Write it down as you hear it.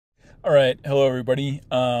All right, hello everybody.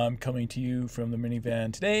 Coming to you from the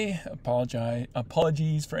minivan today.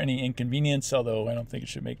 Apologies for any inconvenience, although I don't think it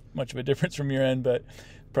should make much of a difference from your end, but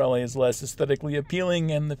probably is less aesthetically appealing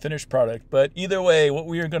in the finished product. But either way, what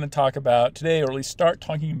we are going to talk about today, or at least start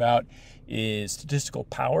talking about, is statistical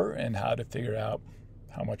power and how to figure out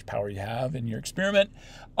how much power you have in your experiment.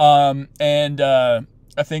 I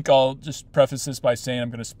think I'll just preface this by saying I'm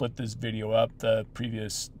going to split this video up. The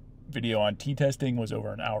previous video on t-testing was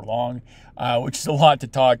over an hour long, which is a lot to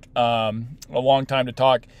talk, a long time to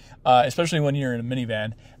talk, especially when you're in a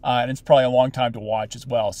minivan, and it's probably a long time to watch as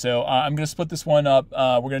well. So I'm going to split this one up.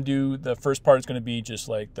 We're going to do, the first part is going to be just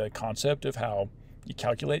like the concept of how you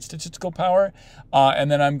calculate statistical power, and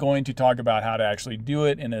then I'm going to talk about how to actually do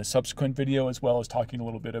it in a subsequent video, as well as talking a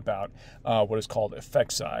little bit about what is called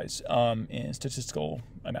effect size in statistical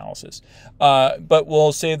analysis. But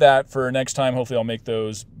we'll save that for next time. Hopefully I'll make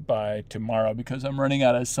those by tomorrow because I'm running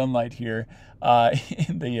out of sunlight here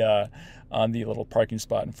in the on the little parking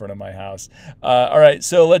spot in front of my house. All right,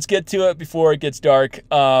 so let's get to it before it gets dark.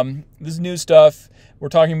 This is new stuff. We're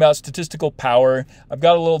talking about statistical power. I've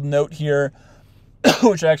got a little note here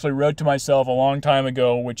which I actually wrote to myself a long time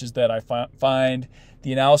ago, which is that I find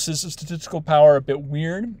the analysis of statistical power a bit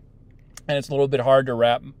weird, and it's a little bit hard to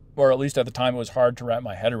wrap, or at least at the time it was hard to wrap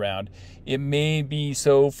my head around. It may be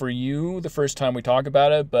so for you the first time we talk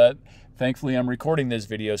about it, but thankfully I'm recording this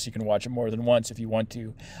video so you can watch it more than once if you want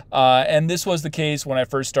to. And this was the case when I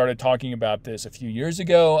first started talking about this a few years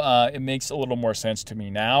ago. It makes a little more sense to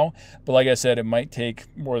me now, but like I said, it might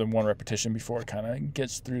take more than one repetition before it kind of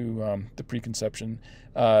gets through the preconception,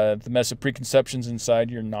 the mess of preconceptions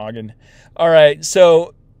inside your noggin. All right,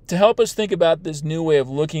 so to help us think about this new way of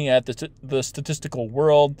looking at the statistical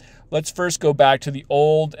world, let's first go back to the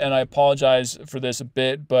old, and I apologize for this a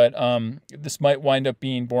bit, but this might wind up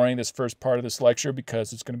being boring, this first part of this lecture,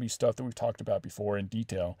 because it's going to be stuff that we've talked about before in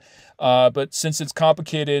detail. But since it's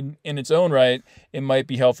complicated in its own right, it might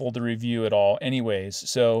be helpful to review it all anyways.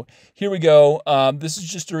 So here we go. This is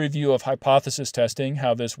just a review of hypothesis testing,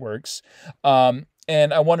 how this works.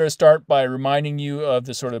 And I wanted to start by reminding you of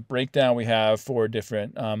the sort of breakdown we have for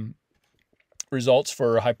different results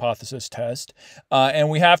for a hypothesis test. And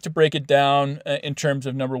we have to break it down in terms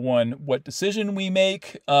of, number one, what decision we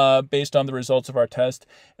make based on the results of our test,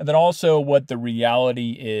 and then also what the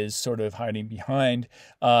reality is sort of hiding behind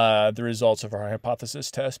the results of our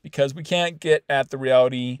hypothesis test, because we can't get at the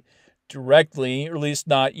reality directly, or at least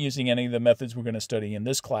not using any of the methods we're going to study in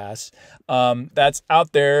this class. That's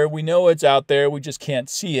out there. We know it's out there. We just can't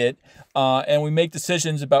see it. And we make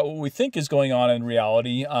decisions about what we think is going on in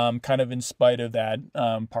reality, kind of in spite of that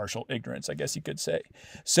partial ignorance, I guess you could say.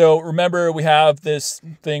 So remember, we have this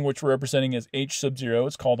thing which we're representing as H sub 0.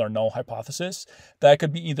 It's called our null hypothesis. That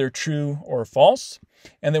could be either true or false.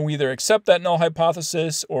 And then we either accept that null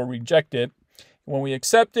hypothesis or reject it. When we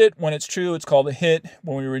accept it, when it's true, it's called a hit.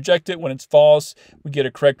 When we reject it, when it's false, we get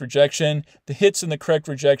a correct rejection. The hits and the correct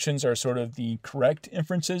rejections are sort of the correct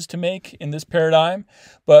inferences to make in this paradigm.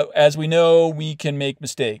 But as we know, we can make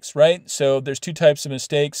mistakes, right? So there's two types of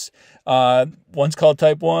mistakes. One's called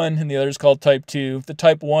type 1 and the other is called type 2. The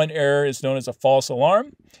type 1 error is known as a false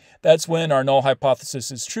alarm. That's when our null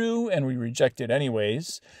hypothesis is true and we reject it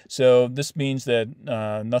anyways. So this means that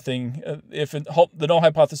if the null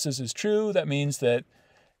hypothesis is true, that means that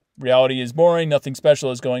reality is boring, nothing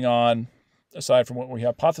special is going on aside from what we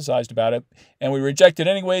hypothesized about it. And we reject it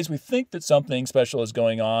anyways. We think that something special is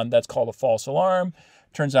going on. That's called a false alarm.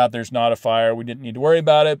 Turns out there's not a fire. We didn't need to worry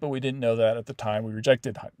about it, but we didn't know that at the time we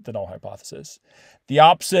rejected the null hypothesis. The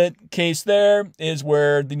opposite case there is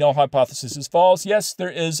where the null hypothesis is false. Yes,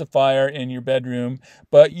 there is a fire in your bedroom,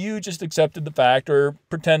 but you just accepted the fact or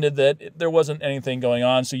pretended that there wasn't anything going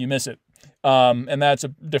on, so you miss it. And that's a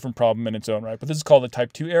different problem in its own right. But this is called a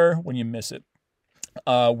type 2 error, when you miss it,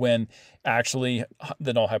 when actually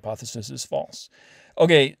the null hypothesis is false.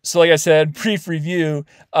 Okay, so like I said, brief review,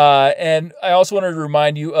 and I also wanted to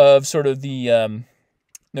remind you of sort of the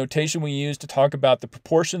notation we use to talk about the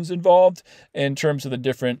proportions involved in terms of the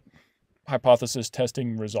different hypothesis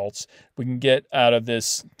testing results we can get out of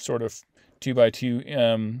this sort of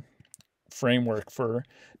 2x2 framework for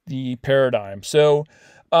the paradigm. So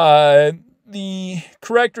the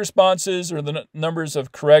correct responses, or the numbers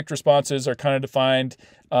of correct responses, are kind of defined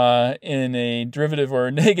in a derivative or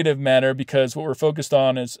a negative manner, because what we're focused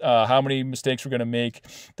on is how many mistakes we're going to make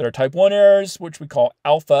that are type 1 errors, which we call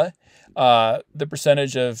alpha, the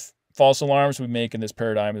percentage of false alarms we make in this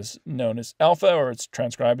paradigm is known as alpha, or it's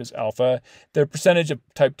transcribed as alpha. The percentage of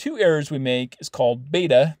type 2 errors we make is called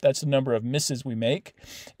beta. That's the number of misses we make.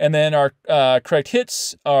 And then our correct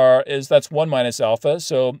hits that's 1 minus alpha.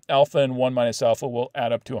 So alpha and 1 minus alpha will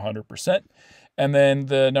add up to 100%. And then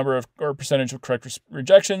the number of, or percentage of correct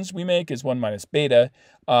rejections we make is 1 minus beta.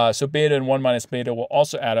 So beta and 1 minus beta will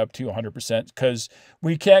also add up to 100% because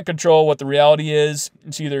we can't control what the reality is.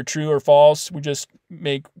 It's either true or false. We just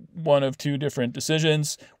make one of two different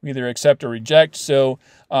decisions. We either accept or reject. So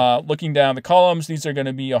looking down the columns, these are going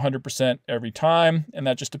to be 100% every time. And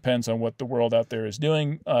that just depends on what the world out there is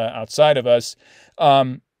doing outside of us.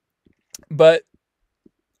 But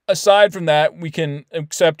aside from that, we can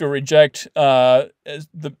accept or reject. As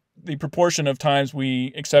the proportion of times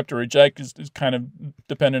we accept or reject is kind of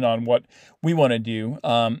dependent on what we want to do,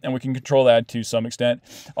 and we can control that to some extent.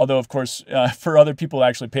 Although, of course, for other people to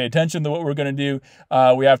actually pay attention to what we're going to do,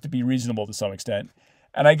 we have to be reasonable to some extent.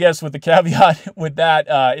 And I guess with the caveat with that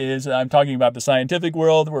is I'm talking about the scientific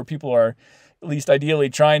world where people are at least ideally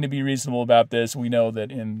trying to be reasonable about this. We know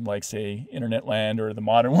that in, like, say, internet land or the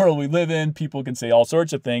modern world we live in, people can say all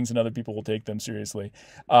sorts of things and other people will take them seriously.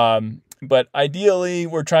 But ideally,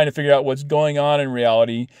 we're trying to figure out what's going on in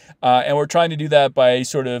reality, and we're trying to do that by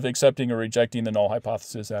sort of accepting or rejecting the null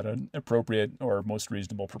hypothesis at an appropriate or most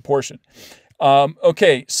reasonable proportion.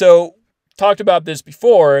 Okay, so talked about this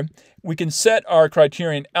before. We can set our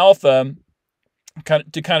criterion alpha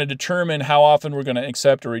to kind of determine how often we're going to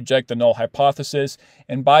accept or reject the null hypothesis.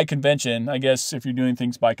 And by convention, I guess if you're doing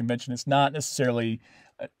things by convention, it's not necessarily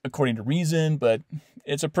according to reason, but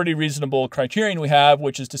it's a pretty reasonable criterion we have,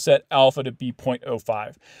 which is to set alpha to be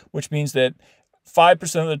 0.05, which means that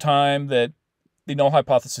 5% of the time that the null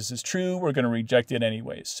hypothesis is true, we're going to reject it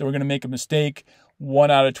anyways. So we're going to make a mistake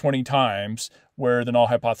 1 out of 20 times where the null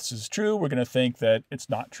hypothesis is true. We're going to think that it's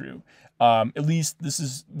not true. At least this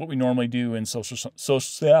is what we normally do in social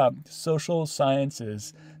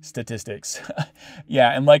sciences statistics.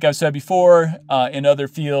 Yeah, and like I've said before, in other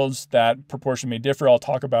fields, that proportion may differ. I'll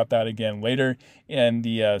talk about that again later in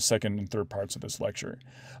the second and third parts of this lecture.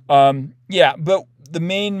 Yeah, but the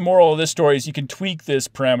main moral of this story is you can tweak this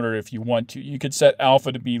parameter if you want to. You could set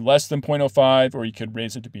alpha to be less than 0.05, or you could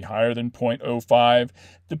raise it to be higher than 0.05,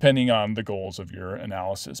 depending on the goals of your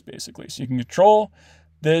analysis, basically. So you can control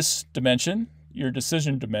this dimension, your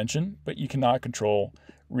decision dimension, but you cannot control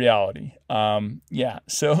reality. Yeah,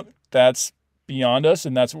 so that's beyond us,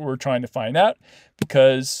 and that's what we're trying to find out,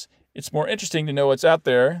 because it's more interesting to know what's out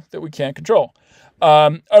there that we can't control.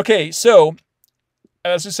 Okay, so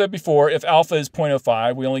as I said before, if alpha is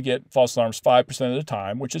 0.05, we only get false alarms 5% of the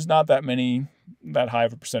time, which is not that high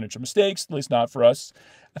of a percentage of mistakes, at least not for us.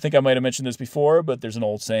 I think I might have mentioned this before, but there's an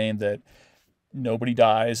old saying that nobody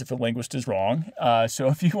dies if a linguist is wrong. So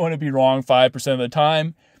if you want to be wrong 5% of the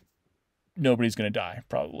time, nobody's going to die,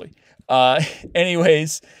 probably.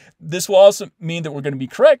 Anyways, this will also mean that we're going to be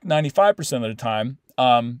correct 95% of the time.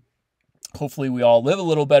 Hopefully we all live a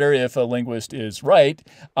little better if a linguist is right,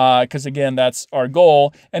 because again, that's our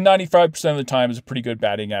goal. And 95% of the time is a pretty good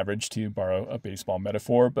batting average, to borrow a baseball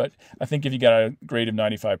metaphor. But I think if you got a grade of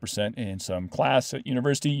 95% in some class at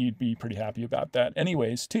university, you'd be pretty happy about that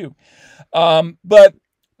anyways, too. But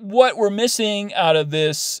what we're missing out of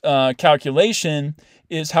this calculation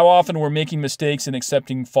is how often we're making mistakes in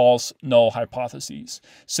accepting false null hypotheses.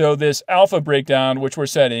 So this alpha breakdown, which we're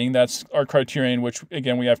setting, that's our criterion, which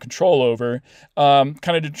again we have control over, kind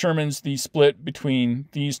of determines the split between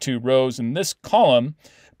these two rows in this column,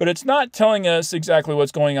 but it's not telling us exactly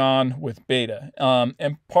what's going on with beta.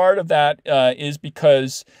 And part of that is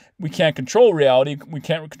because we can't control reality. We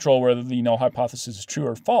can't control whether the null hypothesis is true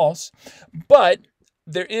or false, but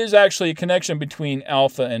there is actually a connection between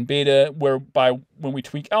alpha and beta, whereby when we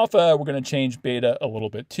tweak alpha, we're going to change beta a little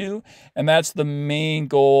bit too. And that's the main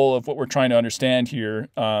goal of what we're trying to understand here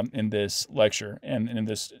in this lecture and in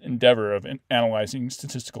this endeavor of analyzing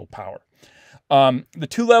statistical power. The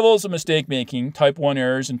two levels of mistake making, type 1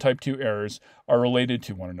 errors and type 2 errors, are related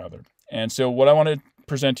to one another. And so what I want to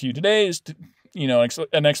present to you today is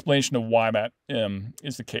an explanation of why that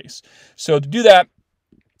is the case. So to do that,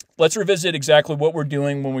 let's revisit exactly what we're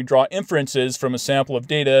doing when we draw inferences from a sample of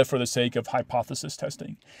data for the sake of hypothesis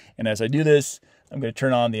testing. And as I do this, I'm going to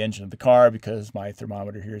turn on the engine of the car because my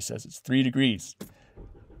thermometer here says it's 3 degrees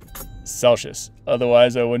Celsius.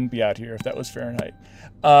 Otherwise, I wouldn't be out here if that was Fahrenheit.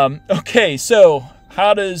 Okay, so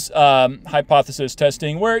how does hypothesis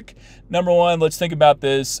testing work? Number one, let's think about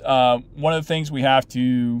this. One of the things we have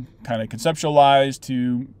to kind of conceptualize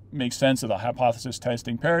to make sense of the hypothesis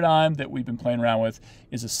testing paradigm that we've been playing around with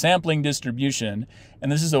is a sampling distribution.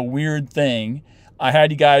 And this is a weird thing. I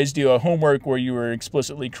had you guys do a homework where you were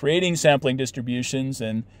explicitly creating sampling distributions,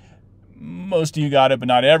 and most of you got it, but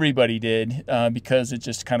not everybody did, because it's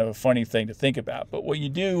just kind of a funny thing to think about. But what you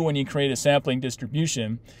do when you create a sampling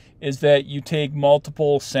distribution is that you take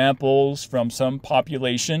multiple samples from some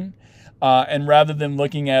population, and rather than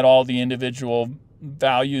looking at all the individual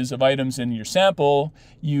values of items in your sample,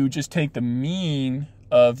 you just take the mean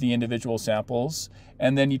of the individual samples,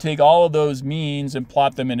 and then you take all of those means and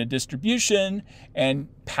plot them in a distribution, and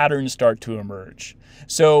patterns start to emerge.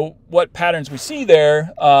 So what patterns we see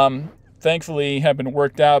there, thankfully, have been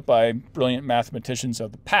worked out by brilliant mathematicians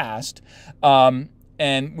of the past.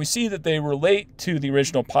 And we see that they relate to the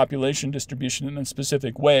original population distribution in a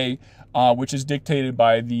specific way, which is dictated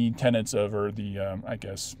by the tenets of, or the, I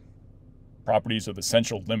guess, properties of the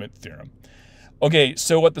central limit theorem. Okay,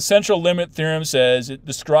 so what the central limit theorem says, it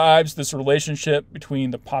describes this relationship between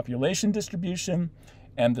the population distribution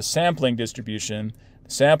and the sampling distribution. The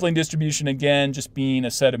sampling distribution, again, just being a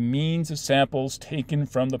set of means of samples taken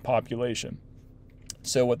from the population.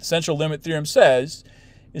 So what the central limit theorem says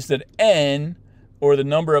is that n, or the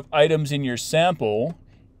number of items in your sample,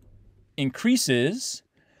 increases,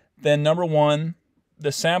 then number one,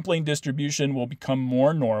 the sampling distribution will become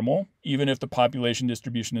more normal, even if the population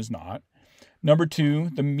distribution is not. Number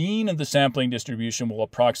two, the mean of the sampling distribution will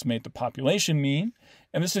approximate the population mean.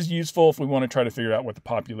 And this is useful if we want to try to figure out what the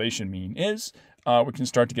population mean is. We can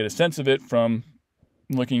start to get a sense of it from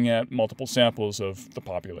looking at multiple samples of the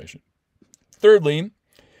population. Thirdly,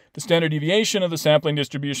 the standard deviation of the sampling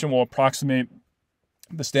distribution will approximate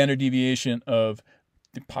the standard deviation of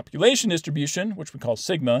the population distribution, which we call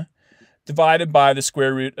sigma, divided by the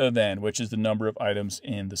square root of n, which is the number of items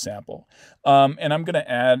in the sample. And I'm going to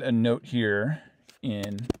add a note here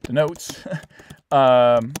in the notes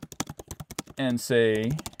and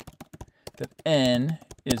say that n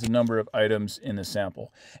is the number of items in the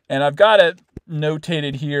sample. And I've got it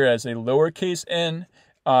notated here as a lowercase n.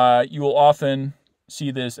 You will often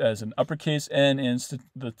see this as an uppercase n in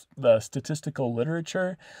the statistical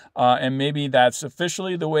literature. And maybe that's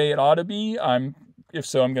officially the way it ought to be. If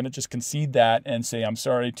so, I'm going to just concede that and say I'm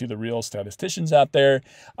sorry to the real statisticians out there.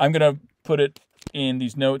 I'm going to put it in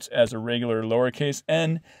these notes as a regular lowercase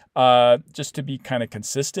n, just to be kind of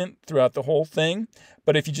consistent throughout the whole thing.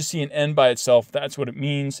 But if you just see an n by itself, that's what it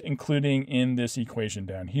means, including in this equation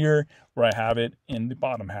down here, where I have it in the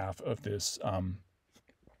bottom half of this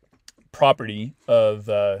property of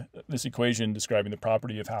this equation describing the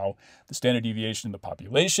property of how the standard deviation of the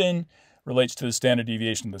population relates to the standard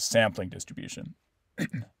deviation of the sampling distribution.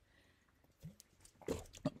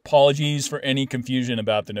 Apologies for any confusion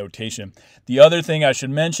about the notation. The other thing I should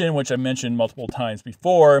mention, which I mentioned multiple times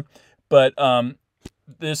before, but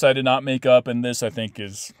this I did not make up, and this I think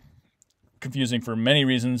is confusing for many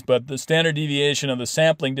reasons, but the standard deviation of the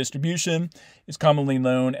sampling distribution is commonly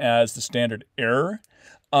known as the standard error.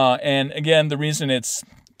 And again, the reason it's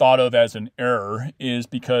thought of as an error is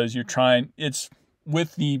because it's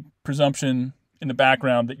with the presumption in the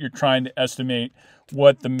background that you're trying to estimate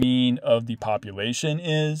what the mean of the population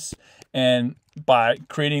is. And by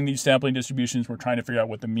creating these sampling distributions, we're trying to figure out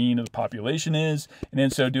what the mean of the population is. And in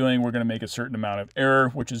so doing, we're going to make a certain amount of error,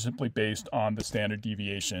 which is simply based on the standard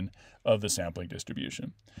deviation of the sampling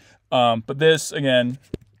distribution. But this, again,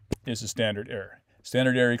 is a standard error.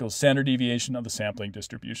 Standard error equals standard deviation of the sampling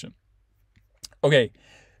distribution. Okay,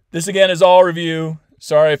 this again is all review.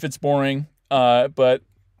 Sorry if it's boring, but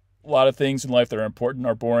a lot of things in life that are important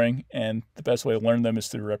are boring, and the best way to learn them is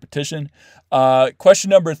through repetition.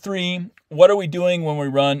 Question number 3, what are we doing when we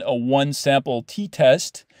run a one-sample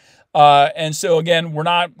t-test? And so again, we're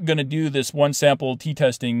not going to do this one-sample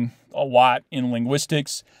t-testing a lot in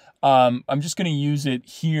linguistics. I'm just going to use it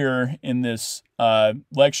here in this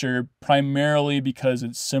lecture primarily because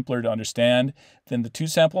it's simpler to understand than the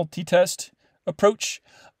two-sample t-test approach.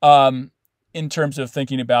 In terms of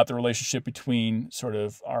thinking about the relationship between sort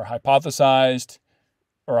of our hypothesized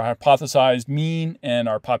mean and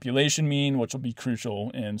our population mean, which will be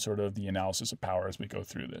crucial in sort of the analysis of power as we go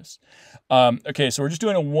through this. Okay, so we're just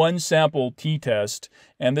doing a one-sample t-test,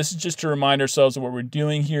 and this is just to remind ourselves of what we're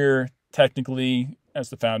doing here technically as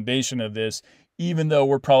the foundation of this, even though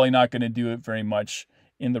we're probably not going to do it very much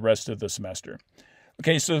in the rest of the semester.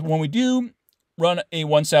 Okay, so when we do run a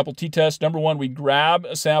one-sample t-test, number one, we grab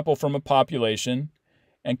a sample from a population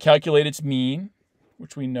and calculate its mean,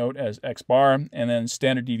 which we note as x bar, and then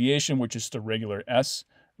standard deviation, which is the regular s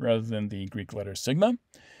rather than the Greek letter sigma.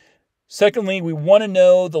 Secondly, we want to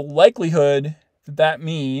know the likelihood that that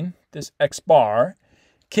mean, this x bar,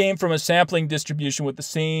 came from a sampling distribution with the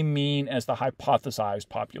same mean as the hypothesized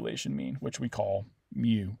population mean, which we call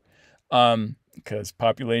mu. because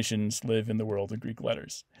populations live in the world of Greek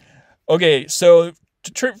letters. Okay, so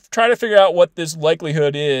to try to figure out what this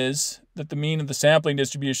likelihood is that the mean of the sampling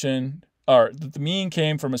distribution, or that the mean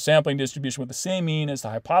came from a sampling distribution with the same mean as the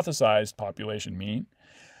hypothesized population mean.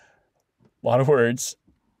 A lot of words.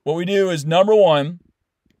 What we do is, number one,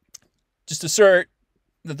 just assert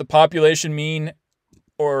that the population mean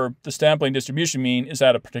or the sampling distribution mean is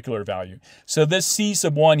at a particular value. So this C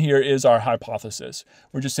sub 1 here is our hypothesis.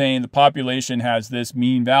 We're just saying the population has this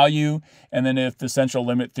mean value, and then if the central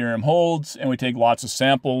limit theorem holds and we take lots of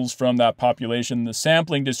samples from that population, the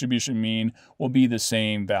sampling distribution mean will be the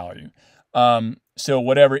same value. So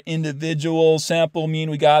whatever individual sample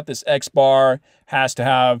mean we got, this X bar has to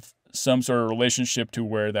have some sort of relationship to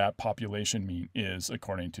where that population mean is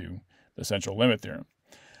according to the central limit theorem.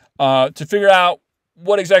 To figure out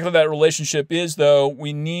what exactly that relationship is, though,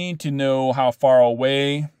 we need to know how far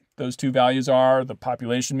away those two values are, the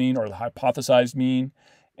population mean or the hypothesized mean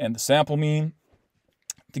and the sample mean.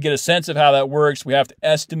 To get a sense of how that works, we have to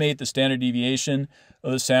estimate the standard deviation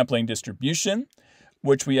of the sampling distribution,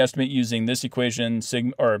 which we estimate using this equation,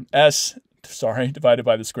 sigma, or S, divided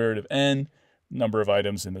by the square root of n, number of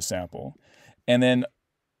items in the sample. And then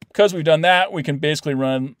because we've done that, we can basically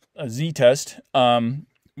run a z-test,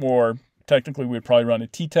 or technically we'd probably run a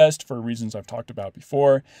t-test for reasons I've talked about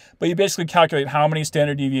before. But you basically calculate how many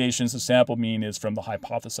standard deviations the sample mean is from the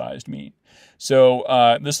hypothesized mean. So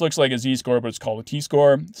this looks like a z-score, but it's called a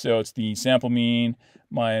t-score. So it's the sample mean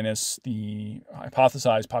minus the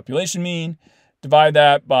hypothesized population mean. Divide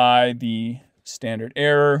that by the standard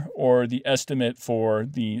error, or the estimate for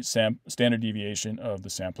the standard deviation of the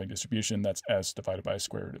sampling distribution. That's S divided by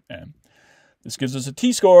square root of n. This gives us a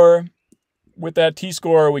t-score. With that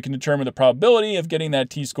t-score, we can determine the probability of getting that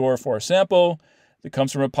t-score for a sample that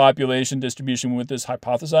comes from a population distribution with this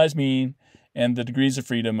hypothesized mean and the degrees of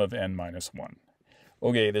freedom of n minus 1.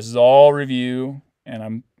 Okay, this is all review, and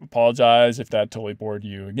I apologize if that totally bored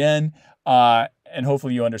you again. And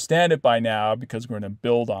hopefully you understand it by now, because we're going to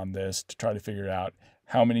build on this to try to figure out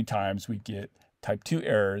how many times we get type 2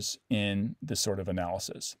 errors in this sort of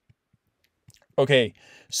analysis. Okay,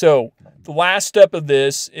 so the last step of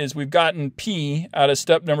this is we've gotten P out of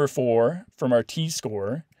step number 4 from our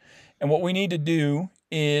t-score. And what we need to do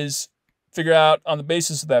is figure out, on the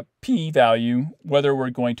basis of that P value, whether we're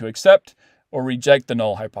going to accept or reject the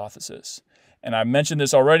null hypothesis. And I mentioned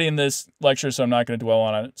this already in this lecture, so I'm not going to dwell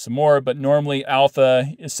on it some more, but normally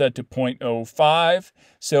alpha is set to 0.05.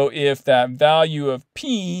 So if that value of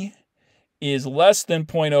P is less than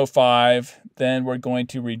 0.05, then we're going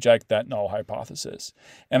to reject that null hypothesis.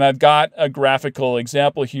 And I've got a graphical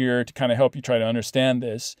example here to kind of help you try to understand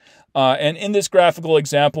this. And in this graphical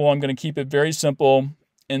example, I'm going to keep it very simple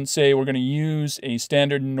and say we're going to use a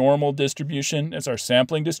standard normal distribution as our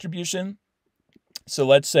sampling distribution. So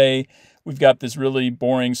let's say we've got this really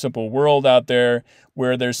boring, simple world out there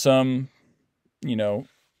where there's some,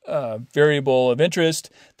 variable of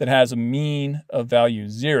interest that has a mean of value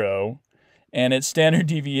 0, and its standard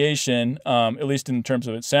deviation, at least in terms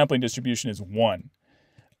of its sampling distribution, is 1.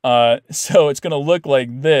 So it's going to look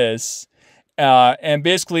like this. And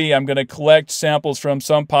basically, I'm going to collect samples from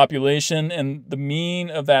some population, and the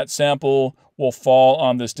mean of that sample will fall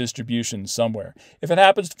on this distribution somewhere. If it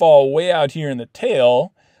happens to fall way out here in the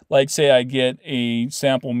tail, like say I get a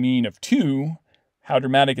sample mean of 2, how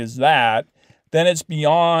dramatic is that? Then it's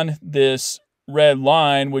beyond this red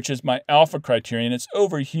line, which is my alpha criterion. It's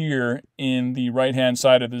over here in the right-hand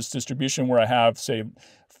side of this distribution where I have, say,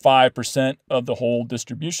 5% of the whole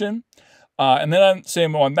distribution. And then I'm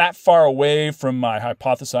saying, well, I'm that far away from my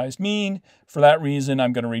hypothesized mean. For that reason,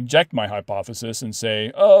 I'm going to reject my hypothesis and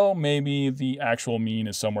say, oh, maybe the actual mean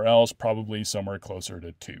is somewhere else, probably somewhere closer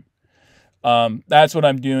to 2. That's what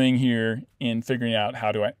I'm doing here in figuring out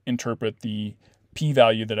how to interpret the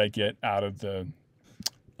p-value that I get out of the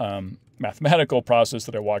mathematical process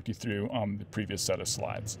that I walked you through on the previous set of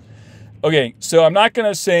slides. Okay, so I'm not going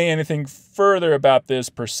to say anything further about this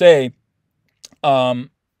per se.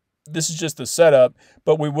 This is just the setup,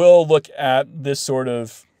 but we will look at this sort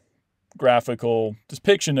of graphical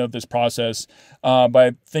depiction of this process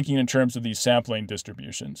by thinking in terms of these sampling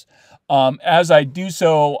distributions. As I do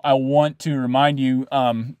so, I want to remind you,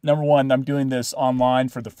 number one, I'm doing this online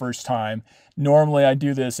for the first time. Normally I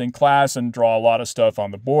do this in class and draw a lot of stuff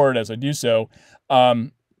on the board as I do so.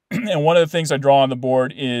 And one of the things I draw on the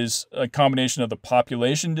board is a combination of the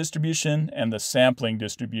population distribution and the sampling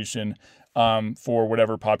distribution for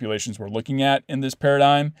whatever populations we're looking at in this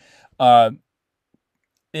paradigm. Doing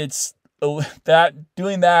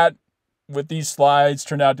that with these slides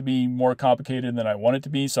turned out to be more complicated than I want it to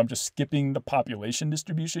be. So I'm just skipping the population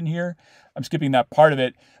distribution here. I'm skipping that part of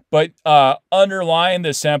it. But underlying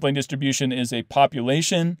the sampling distribution is a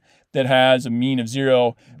population that has a mean of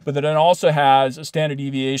 0, but that it also has a standard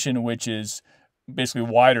deviation, which is basically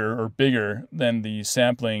wider or bigger than the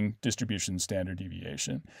sampling distribution standard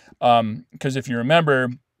deviation. Because if you remember,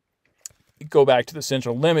 go back to the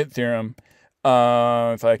central limit theorem,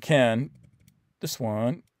 if I can, this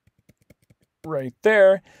one right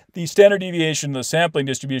there, the standard deviation of the sampling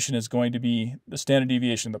distribution is going to be the standard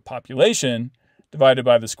deviation of the population divided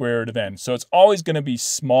by the square root of n. So it's always going to be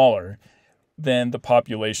smaller than the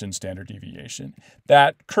population standard deviation.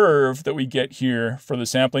 That curve that we get here for the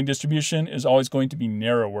sampling distribution is always going to be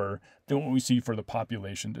narrower than what we see for the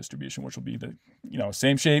population distribution, which will be the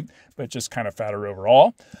same shape, but just kind of fatter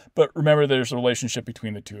overall. But remember, there's a relationship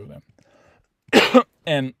between the two of them.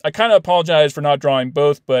 And I kind of apologize for not drawing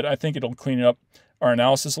both, but I think it'll clean up our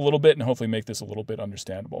analysis a little bit and hopefully make this a little bit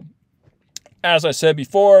understandable. As I said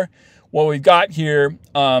before, what we've got here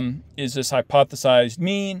is this hypothesized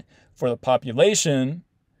mean for the population,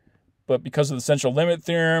 but because of the central limit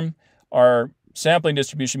theorem, our sampling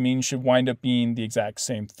distribution mean should wind up being the exact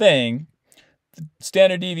same thing. The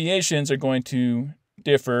standard deviations are going to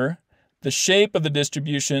differ. The shape of the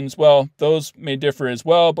distributions, well, those may differ as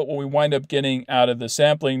well, but what we wind up getting out of the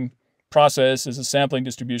sampling process is a sampling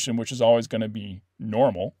distribution, which is always going to be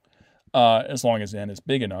normal, as long as n is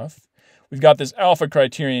big enough. We've got this alpha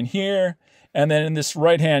criterion here, and then in this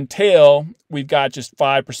right-hand tail, we've got just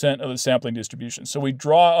 5% of the sampling distribution. So we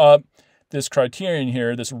draw up this criterion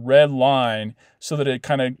here, this red line, so that it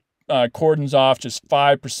kind of cordons off just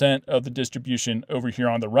 5% of the distribution over here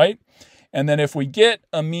on the right. And then if we get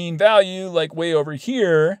a mean value like way over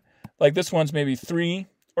here, like this one's maybe 3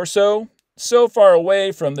 or so far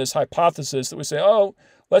away from this hypothesis that we say, oh,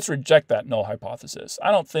 let's reject that null hypothesis.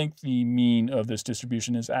 I don't think the mean of this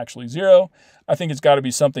distribution is actually 0. I think it's got to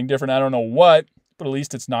be something different. I don't know what, but at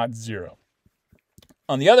least it's not 0.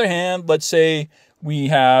 On the other hand, let's say we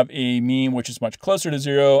have a mean which is much closer to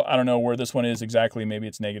 0. I don't know where this one is exactly. Maybe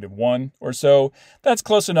it's -1 or so. That's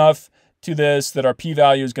close enough to this that our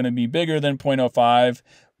p-value is going to be bigger than 0.05.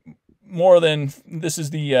 More than, this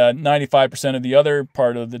is the 95% of the other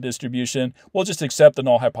part of the distribution. We'll just accept the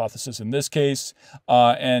null hypothesis in this case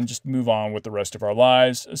and just move on with the rest of our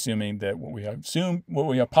lives, assuming that what we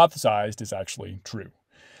hypothesized is actually true.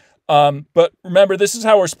 But remember, this is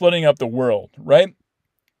how we're splitting up the world, right?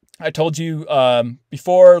 I told you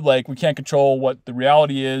before, like, we can't control what the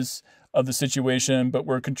reality is of the situation, but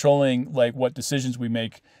we're controlling like what decisions we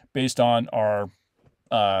make based on our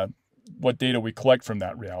what data we collect from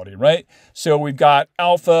that reality, right? So we've got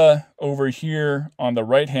alpha over here on the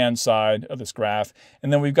right-hand side of this graph,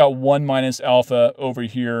 and then we've got 1 minus alpha over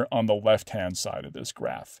here on the left-hand side of this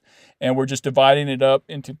graph. And we're just dividing it up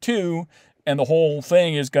into 2, and the whole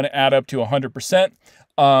thing is going to add up to 100%.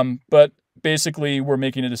 But basically, we're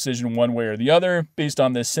making a decision one way or the other based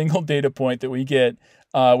on this single data point that we get,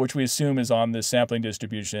 which we assume is on this sampling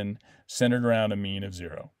distribution centered around a mean of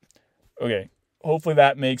 0. Okay, hopefully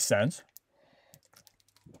that makes sense.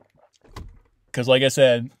 Because like I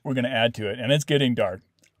said, we're going to add to it, and it's getting dark.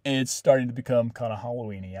 It's starting to become kind of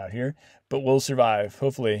Halloween-y out here, but we'll survive,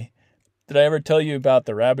 hopefully. Did I ever tell you about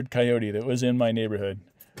the rabid coyote that was in my neighborhood?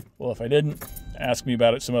 Well, if I didn't, ask me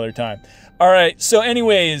about it some other time. All right, so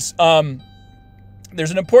anyways,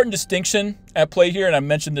 there's an important distinction at play here, and I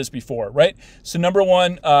mentioned this before, right? So number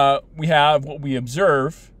one, we have what we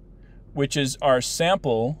observe, which is our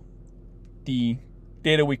sample, the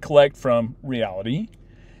data we collect from reality.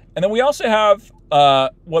 And then we also have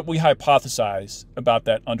what we hypothesize about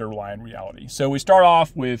that underlying reality. So we start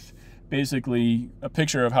off with basically a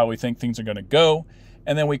picture of how we think things are going to go.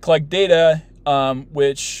 And then we collect data,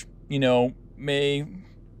 which, may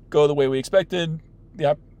go the way we expected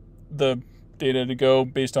the data to go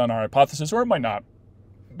based on our hypothesis, or it might not.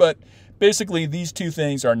 But basically, these two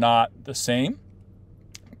things are not the same.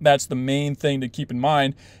 That's the main thing to keep in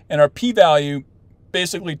mind. And our p-value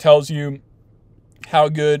basically tells you how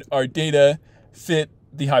good our data fit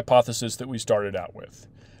the hypothesis that we started out with.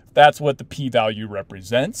 That's what the p-value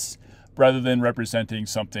represents, rather than representing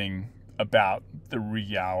something about the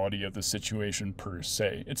reality of the situation per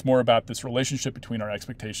se. It's more about this relationship between our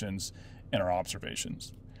expectations and our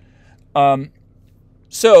observations.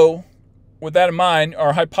 So with that in mind,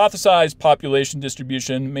 our hypothesized population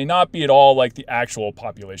distribution may not be at all like the actual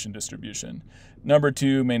population distribution. Number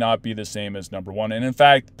 2 may not be the same as number 1. And in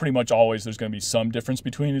fact, pretty much always there's going to be some difference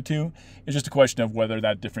between the two. It's just a question of whether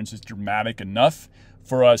that difference is dramatic enough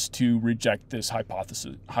for us to reject this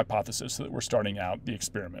hypothesis that we're starting out the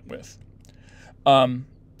experiment with.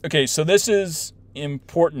 Okay, so this is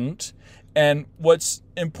important. And what's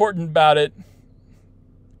important about it,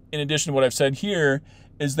 in addition to what I've said here,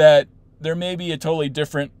 is that there may be a totally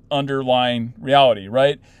different underlying reality,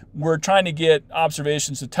 right? We're trying to get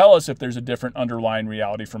observations to tell us if there's a different underlying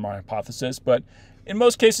reality from our hypothesis, but in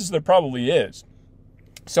most cases there probably is.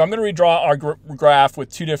 So I'm going to redraw our graph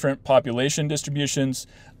with two different population distributions.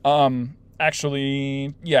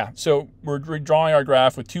 Actually, yeah, so we're redrawing our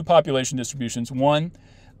graph with two population distributions. One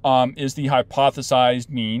is the hypothesized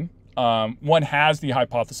mean. One has the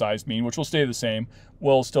hypothesized mean, which will stay the same.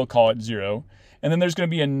 We'll still call it 0. And then there's going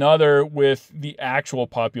to be another with the actual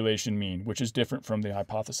population mean, which is different from the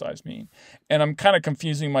hypothesized mean. And I'm kind of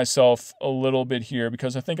confusing myself a little bit here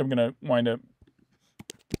because I think I'm going to wind up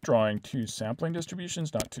drawing two sampling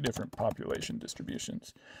distributions, not two different population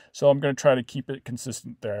distributions. So I'm going to try to keep it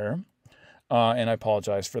consistent there. And I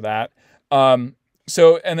apologize for that. And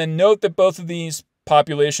then note that both of these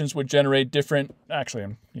populations would generate different, actually,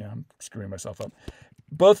 I'm screwing myself up.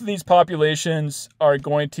 Both of these populations are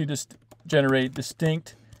going to just generate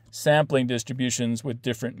distinct sampling distributions with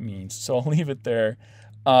different means. So I'll leave it there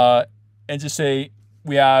and just say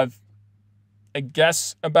we have a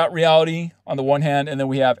guess about reality on the one hand, and then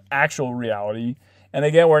we have actual reality. And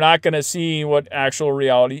again, we're not going to see what actual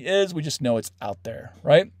reality is. We just know it's out there,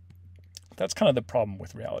 right? That's kind of the problem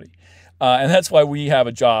with reality. And that's why we have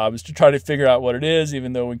a job, is to try to figure out what it is,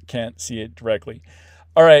 even though we can't see it directly.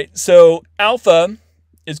 All right, so alpha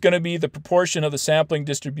is going to be the proportion of the sampling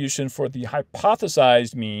distribution for the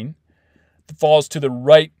hypothesized mean that falls to the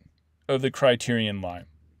right of the criterion line.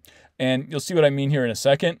 And you'll see what I mean here in a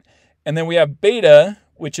second. And then we have beta,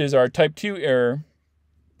 which is our type 2 error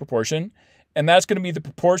proportion. And that's going to be the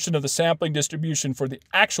proportion of the sampling distribution for the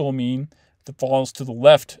actual mean that falls to the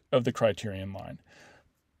left of the criterion line.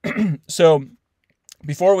 So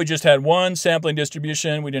before we just had one sampling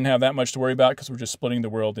distribution. We didn't have that much to worry about because we're just splitting the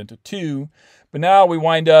world into two. But now we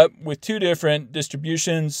wind up with two different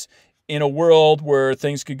distributions in a world where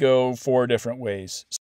things could go four different ways.